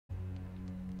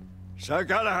Sir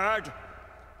Gallahad,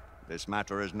 this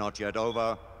matter is not yet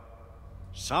over.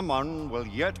 Someone will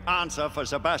yet answer for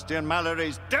Sebastian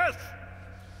Mallory's death!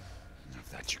 Of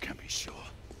that you can be sure.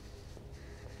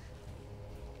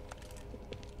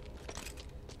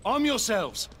 Arm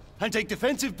yourselves, and take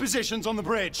defensive positions on the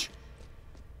bridge.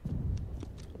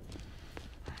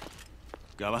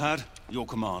 Galahad, your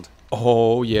command.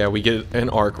 Oh yeah, we get an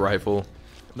arc rifle.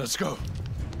 Let's go.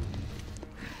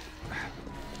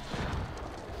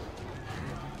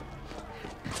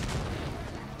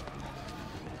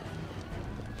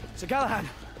 Sir Gallahad!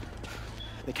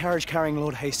 The carriage carrying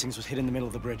Lord Hastings was hid in the middle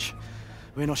of the bridge.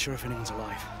 We're not sure if anyone's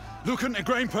alive. Lucan,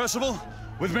 Igraine, Percival,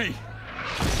 with me.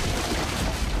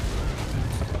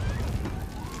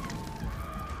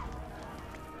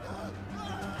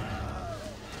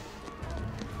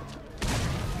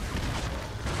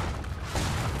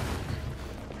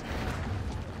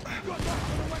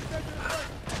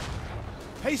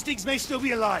 Hastings may still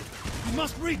be alive. We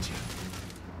must reach him.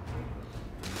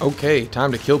 Okay,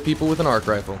 time to kill people with an arc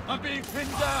rifle. I'm being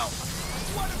pinned down.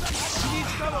 He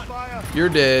needs cover fire. You're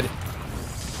dead.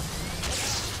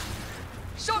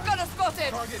 Shotgunner spotted!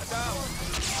 Target down.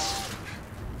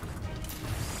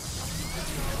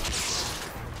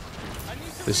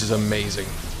 This is amazing.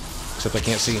 Except I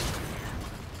can't see.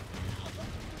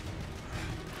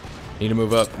 Need to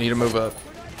move up. Need to move up.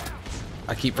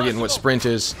 I keep forgetting what sprint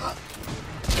is.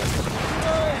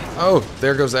 Oh,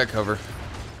 there goes that cover.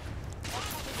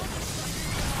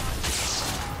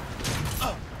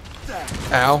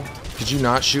 Ow. Could you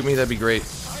not shoot me? That'd be great.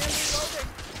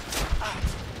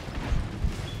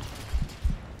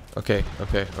 Okay,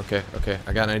 okay, okay, okay.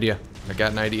 I got an idea. I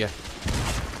got an idea.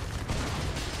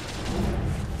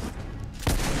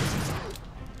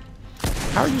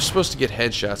 How are you supposed to get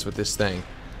headshots with this thing?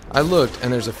 I looked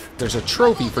and there's a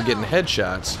trophy for getting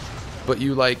headshots, but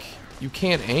you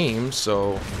can't aim,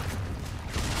 so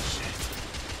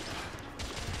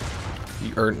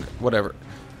or whatever.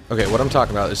 Okay, what I'm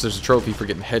talking about is there's a trophy for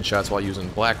getting headshots while using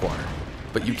Blackwater,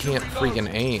 but you can't freaking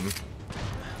aim.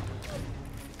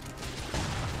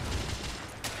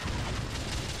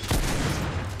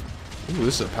 Ooh,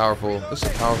 this is a powerful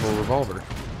revolver.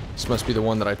 This must be the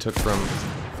one that I took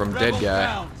from Dead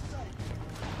Guy.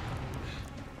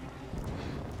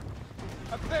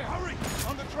 Up there, hurry!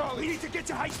 On the trolley. We need to get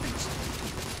to Hastings.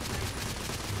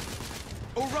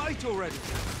 All right already.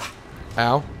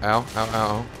 Ow, ow, ow,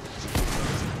 ow.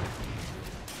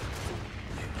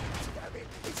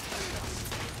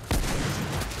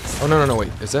 Oh no, no, no, wait.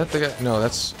 Is that the guy? No,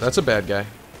 that's a bad guy.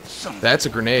 That's a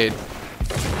grenade.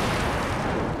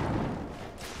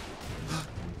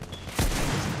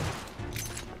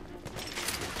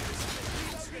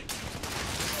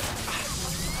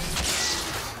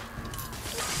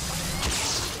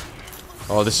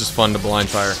 Oh, this is fun to blind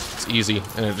fire. It's easy,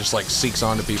 and it just like seeks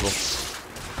onto people.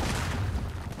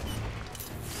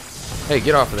 Hey,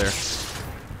 get off of there.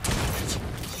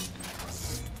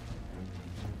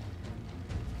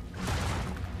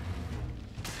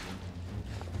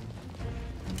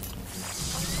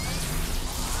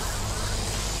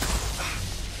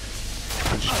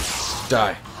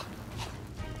 Die.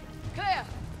 Clear!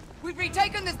 We've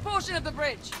retaken this portion of the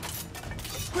bridge.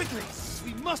 Quickly!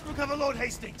 We must recover Lord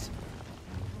Hastings.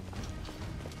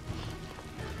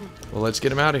 Well, let's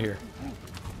get him out of here.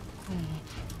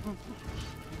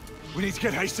 We need to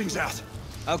get Hastings out.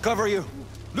 I'll cover you.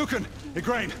 Lucan,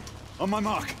 Igraine, on my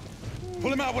mark.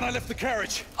 Pull him out when I lift the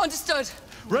carriage. Understood.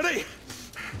 Ready?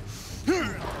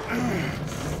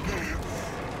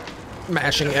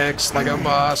 Mashing X like a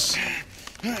boss.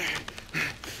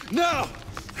 Now!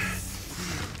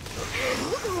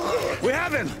 We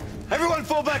have him! Everyone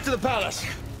fall back to the palace!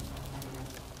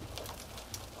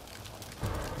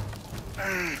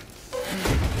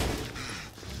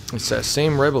 It's that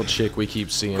same rebel chick we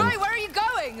keep seeing. Gray, where are you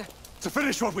going? To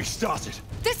finish what we started.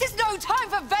 This is no time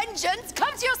for vengeance!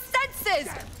 Come to your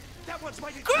senses!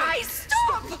 Gray,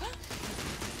 stop!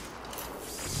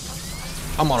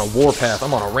 I'm on a warpath.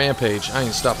 I'm on a rampage. I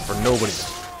ain't stopping for nobody.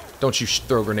 Don't you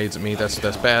throw grenades at me. That's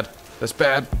bad. That's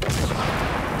bad.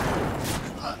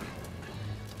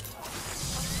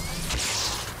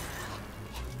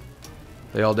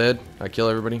 They all dead? I kill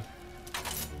everybody?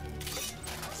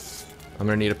 I'm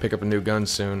gonna need to pick up a new gun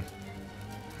soon.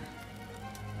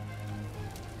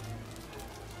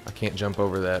 I can't jump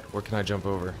over that. Where can I jump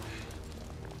over?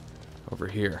 Over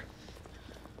here.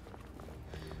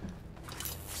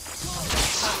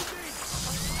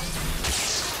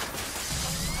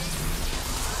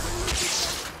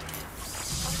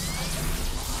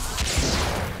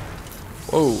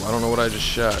 Whoa, I don't know what I just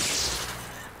shot.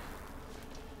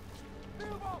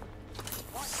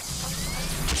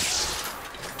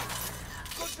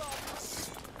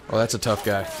 Oh, that's a tough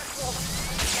guy.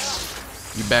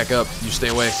 You back up. You stay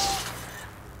away.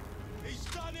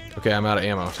 Okay, I'm out of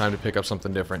ammo. Time to pick up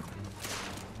something different.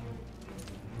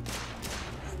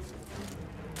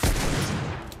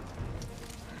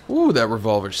 Ooh, that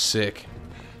revolver's sick.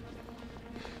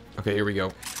 Okay, here we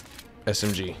go.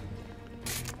 SMG.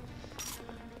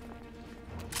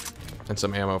 And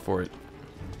some ammo for it.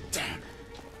 Damn.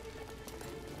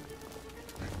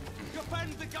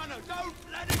 Defend the gunner. Don't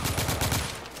let it.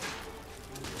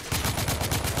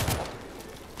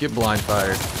 Get blind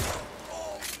fired.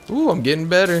 Ooh, I'm getting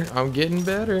better. I'm getting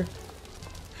better.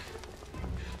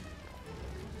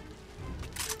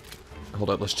 Hold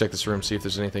up, let's check this room, see if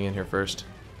there's anything in here first.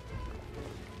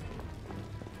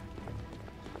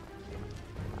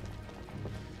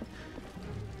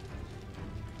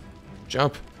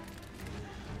 Jump.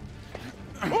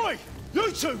 Oi!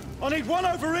 You two! I need one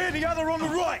over here, the other on the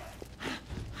right!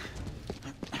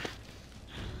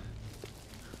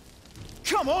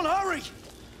 Come on, hurry!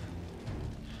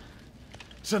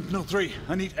 Sentinel-3,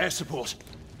 I need air support.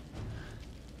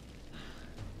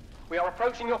 We are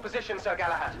approaching your position, Sir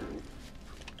Gallahad.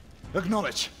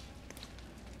 Acknowledge.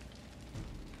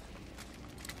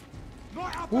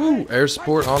 Woo, air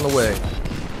support on the way.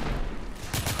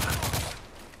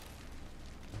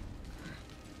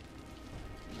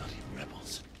 Bloody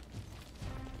rebels.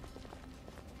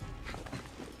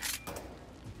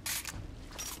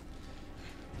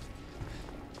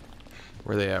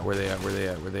 Where they at? Where they at? Where they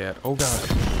at? Where they at? Oh god.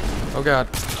 Oh god.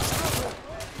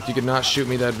 If you could not shoot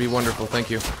me, that'd be wonderful. Thank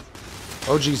you.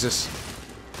 Oh Jesus.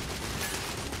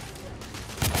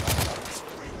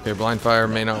 Okay, blind fire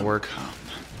may not work.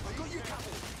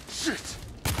 Shit!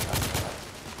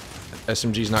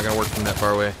 SMG's not gonna work from that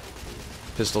far away.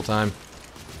 Pistol time.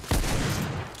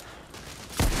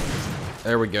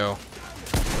 There we go.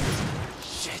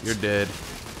 You're dead.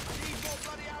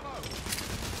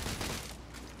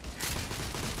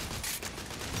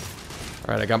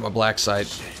 Alright, I got my black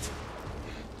sight.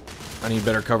 I need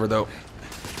better cover though.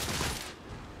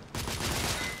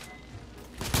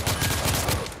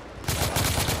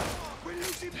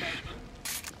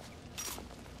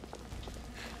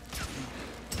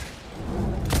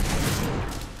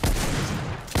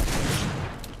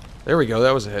 There we go,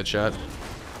 that was a headshot.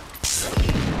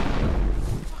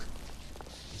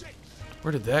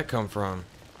 Where did that come from?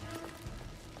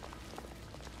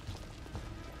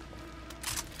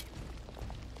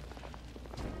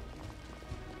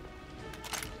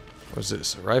 What's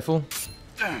this, a rifle?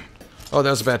 Oh, that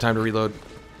was a bad time to reload.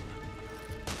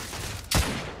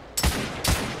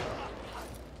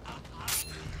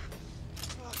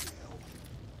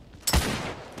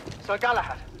 Sir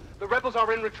Gallahad, the rebels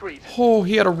are in retreat. Oh,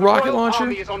 he had a rocket The Royal launcher?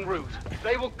 Army is en route.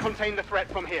 They will contain the threat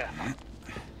from here.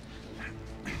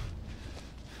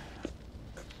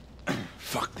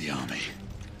 Fuck the army.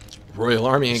 Royal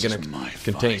Army ain't This gonna is my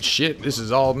contain fight. shit. This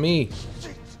is all me.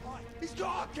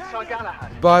 Sir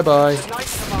Gallahad, Bye-bye. the Knight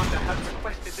Commander has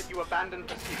requested that you abandon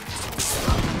pursuit.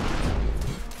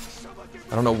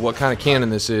 I don't know what kind of cannon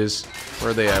this is.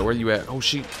 Where are they at? Where are you at? Oh,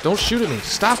 shit. Don't shoot at me.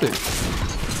 Stop it.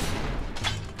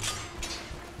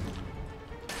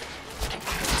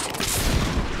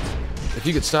 If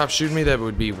you could stop shooting me, that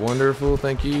would be wonderful.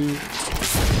 Thank you.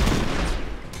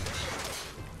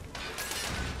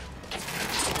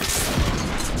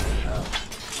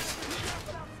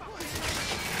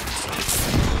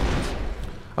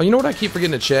 Oh, you know what I keep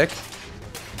forgetting to check?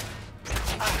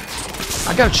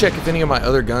 I gotta check if any of my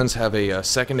other guns have a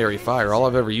secondary fire. All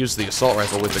I've ever used is the assault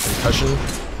rifle with the concussion.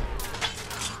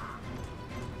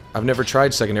 I've never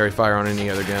tried secondary fire on any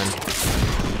other gun.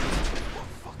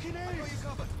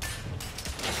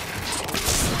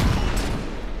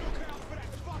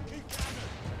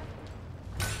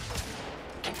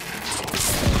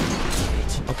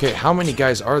 Okay, how many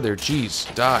guys are there?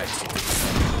 Jeez, die.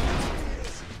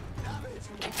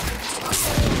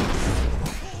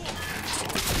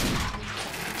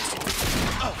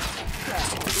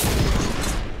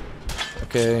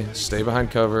 Okay, stay behind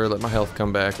cover, let my health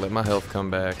come back, let my health come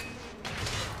back.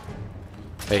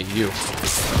 Hey, you.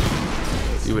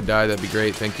 If you would die, that'd be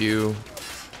great, thank you.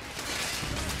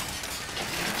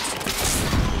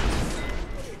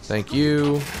 Thank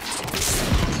you.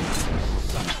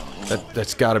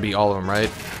 That's gotta be all of them,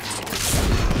 right?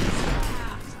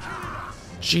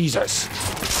 Jesus.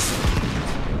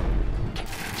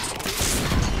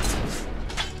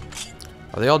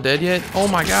 Are they all dead yet? Oh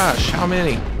my gosh, how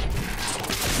many?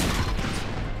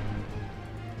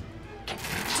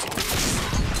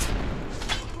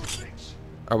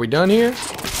 Are we done here?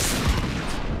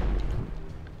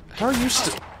 How are you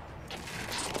still...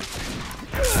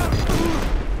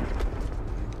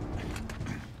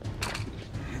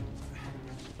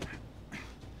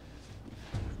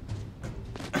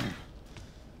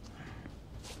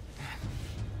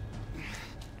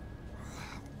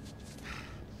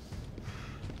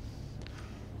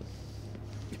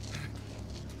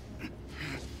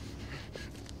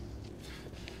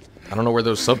 I don't know where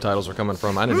those subtitles are coming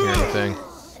from. I didn't hear anything.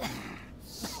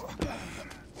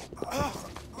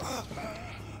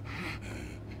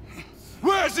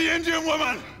 Where's the Indian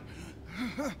woman?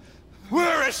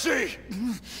 Where is she?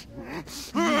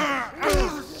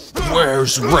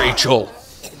 Where's Rachel?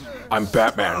 I'm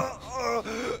Batman.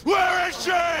 Where is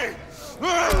she?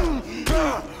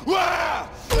 Where?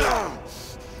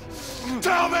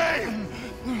 Tell me!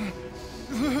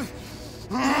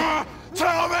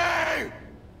 Tell me!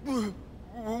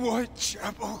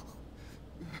 Whitechapel.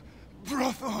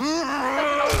 Brothel.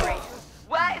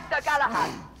 Where is Sir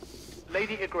Gallahad?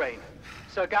 Lady Igraine,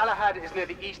 Sir Galahad is near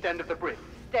the east end of the bridge.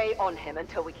 Stay on him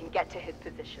until we can get to his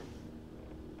position.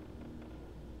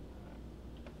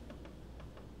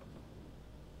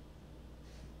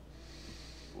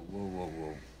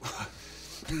 Whoa.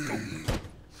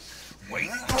 Wait.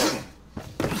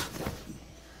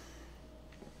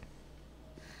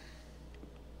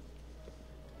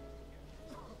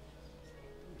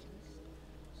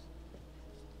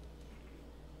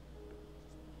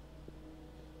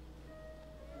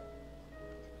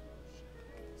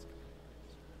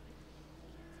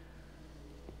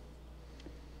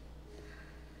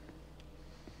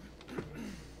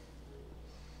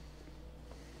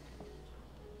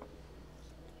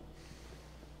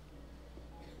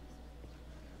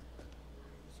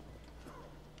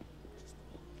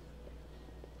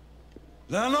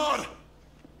 Landlord!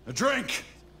 A drink!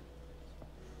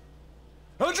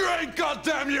 A drink,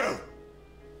 goddammit you!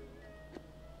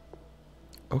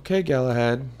 Okay,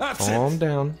 Galahad. That's Calm it.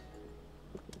 down.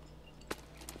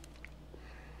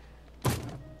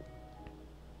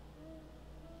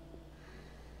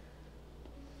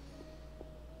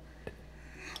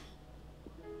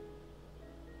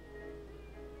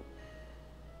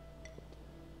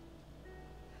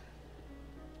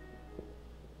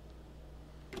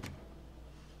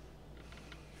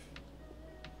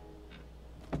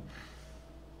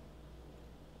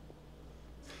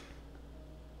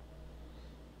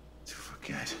 To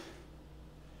forget.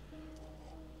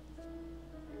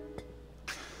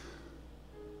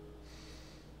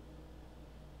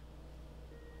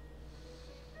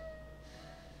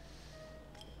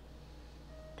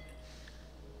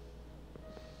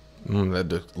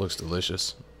 That looks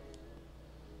delicious.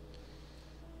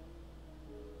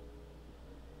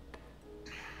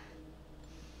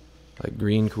 Like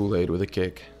green Kool-Aid with a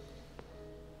kick.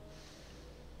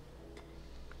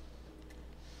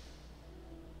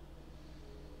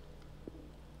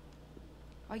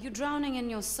 Are you drowning in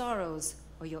your sorrows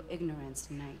or your ignorance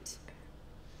tonight?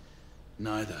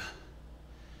 Neither.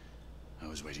 I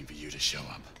was waiting for you to show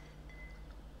up.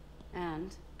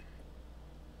 And?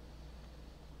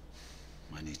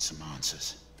 I need some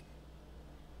answers.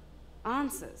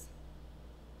 Answers?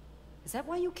 Is that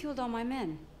why you killed all my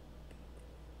men?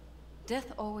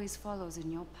 Death always follows in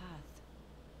your path.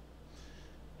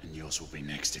 And yours will be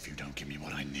next if you don't give me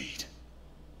what I need.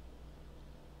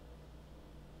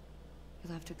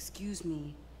 You'll have to excuse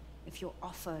me if your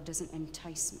offer doesn't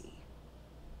entice me.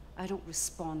 I don't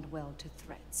respond well to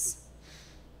threats.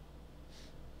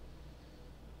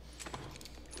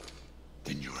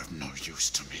 Then you're of no use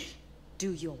to me.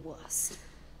 Do your worst.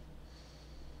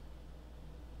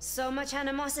 So much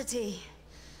animosity.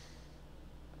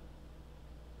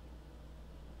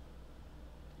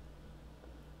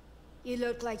 You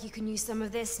look like you can use some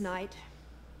of this, Knight.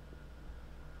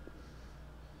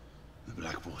 The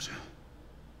Blackwater.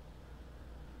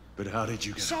 But how did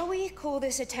you get... Shall we call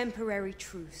this a temporary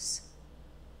truce?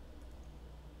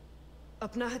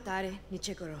 Apna hatare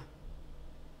niche karo.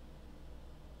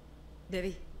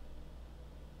 Devi.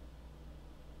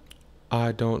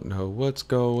 I don't know what's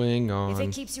going on. If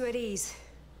it keeps you at ease,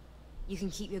 you can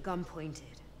keep your gun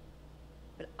pointed.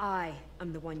 But I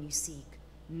am the one you seek,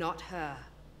 not her.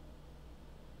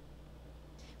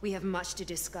 We have much to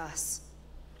discuss.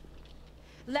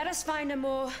 Let us find a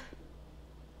more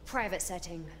private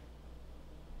setting.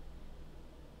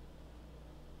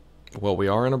 Well, we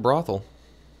are in a brothel.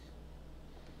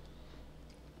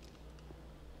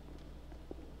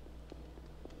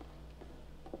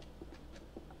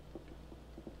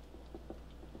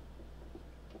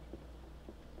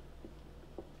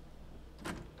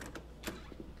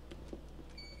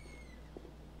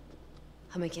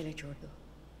 हमें अकेले छोड़ दो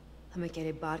हमें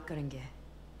अकेले बात करेंगे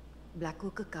Blanco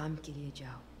का काम के लिए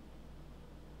जाओ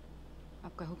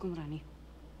आपका हुक्म रानी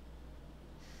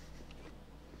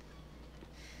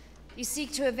You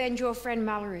seek to avenge your friend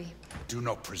Mallory. Do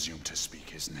not presume to speak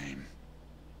his name.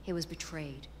 He was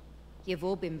betrayed. You've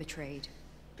all been betrayed.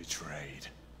 Betrayed?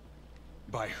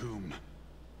 By whom?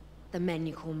 The men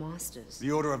you call masters.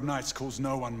 The Order of Knights calls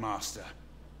no one master.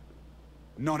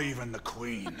 Not even the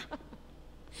Queen.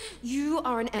 You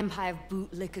are an empire of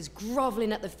bootlickers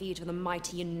groveling at the feet of the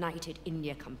mighty United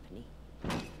India Company.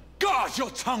 Guard your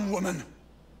tongue, woman!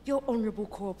 Your honorable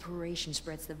corporation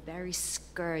spreads the very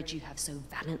scourge you have so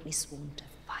valiantly sworn to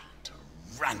fight.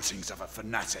 Rantings of a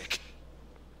fanatic.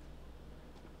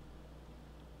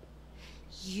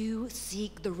 You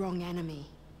seek the wrong enemy.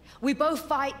 We both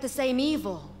fight the same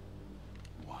evil.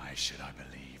 Why should I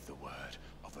believe the word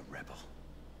of a rebel?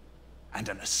 And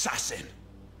an assassin?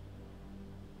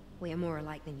 We are more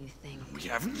alike than you think. We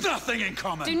have nothing in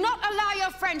common! Do not allow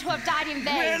your friend to have died in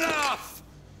vain! Enough!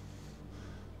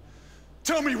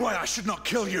 Tell me why I should not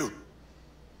kill you!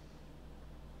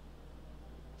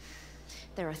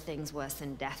 There are things worse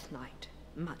than Death Knight.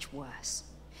 Much worse.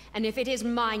 And if it is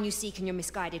mine you seek in your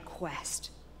misguided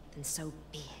quest, then so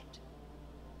be it.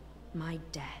 My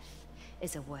death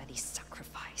is a worthy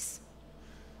sacrifice.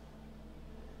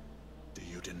 Do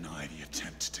you deny the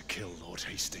attempt to kill Lord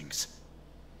Hastings?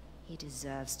 He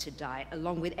deserves to die,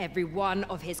 along with every one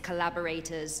of his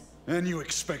collaborators. And you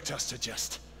expect us to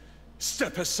just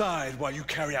step aside while you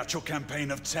carry out your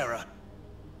campaign of terror?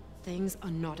 Things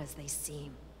are not as they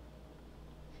seem.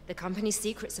 The company's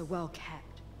secrets are well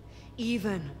kept,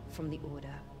 even from the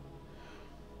Order.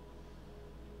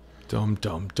 Dum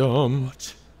dum dum.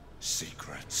 What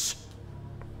secrets?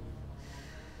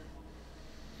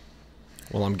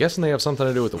 Well, I'm guessing they have something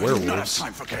to do with the We don't have werewolves.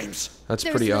 time for games. That's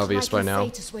There is pretty little obvious I by can now. say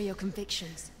to sway your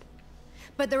convictions.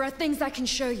 But there are things I can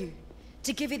show you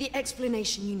to give you the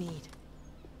explanation you need.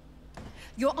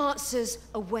 Your answers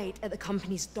await at the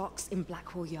company's docks in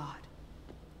Blackwall Yard.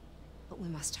 But we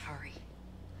must hurry.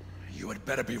 You had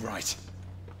better be right.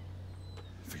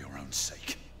 For your own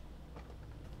sake.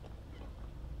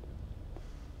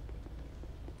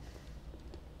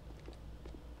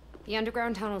 The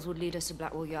underground tunnels would lead us to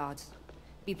Blackwall Yard.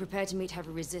 Be prepared to meet heavy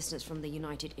resistance from the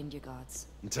United India Guards.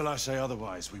 Until I say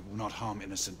otherwise, we will not harm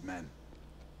innocent men.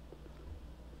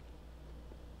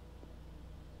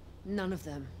 None of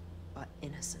them are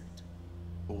innocent.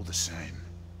 All the same,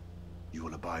 you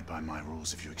will abide by my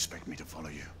rules if you expect me to follow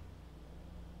you.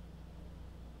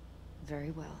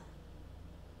 Very well.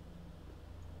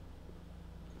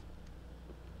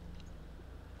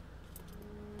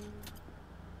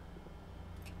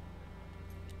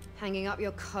 Hanging up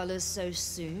your colors so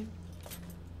soon?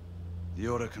 The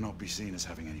Order cannot be seen as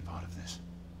having any part of this.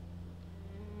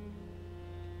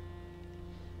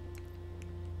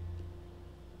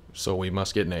 So we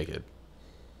must get naked.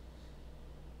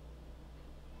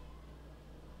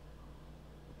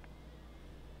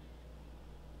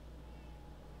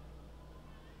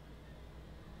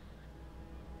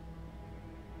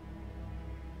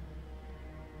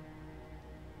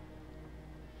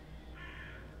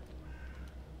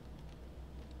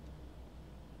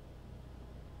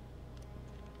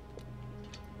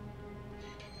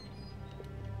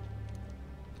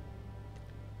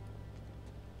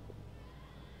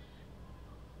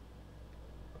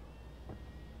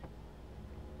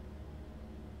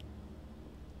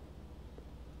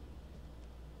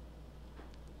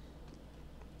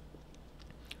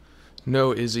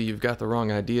 No, Izzy, you've got the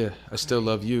wrong idea. I still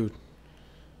love you.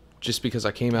 Just because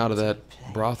I came out of that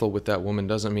brothel with that woman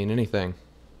doesn't mean anything.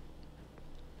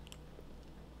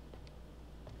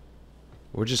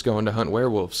 We're just going to hunt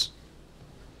werewolves.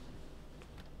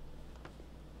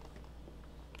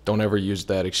 Don't ever use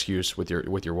that excuse with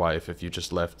your wife if you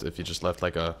just left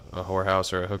like a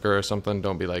whorehouse or a hooker or something.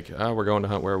 Don't be like, "Ah, we're going to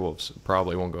hunt werewolves." It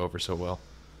probably won't go over so well.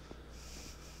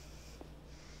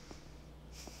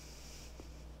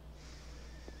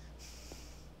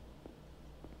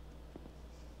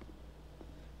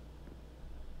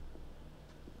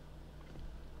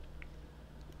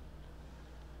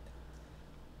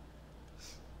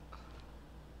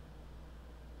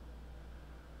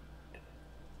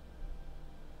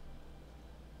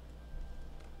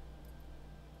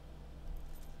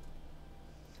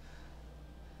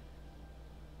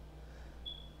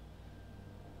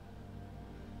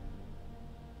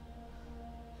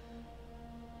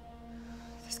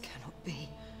 This cannot be.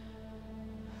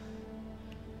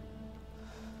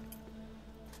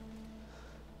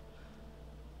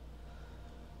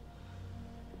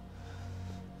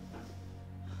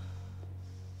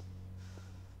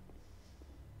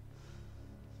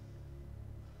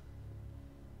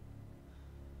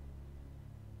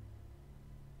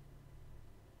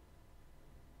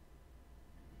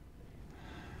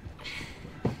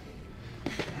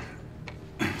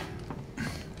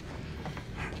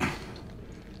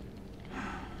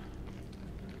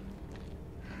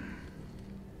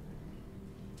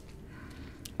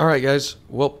 Alright guys,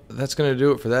 well, that's going to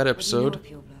do it for that What do you know episode. of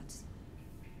purebloods?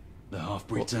 The half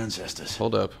Great ancestors.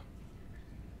 Hold up.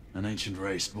 An ancient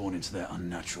race born into their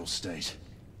unnatural state.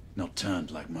 Not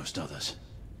turned like most others.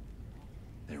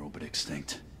 They're all but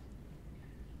extinct.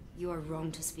 You are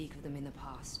wrong to speak of them in the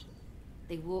past.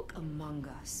 They walk among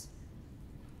us.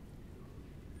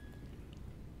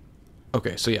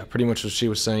 Okay, so yeah, pretty much what she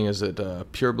was saying is that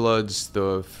purebloods,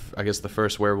 I guess the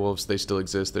first werewolves, they still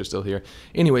exist, they're still here.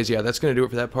 Anyways, yeah, that's going to do it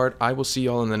for that part. I will see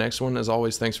y'all in the next one. As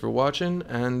always, thanks for watching,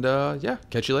 and yeah,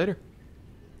 catch you later.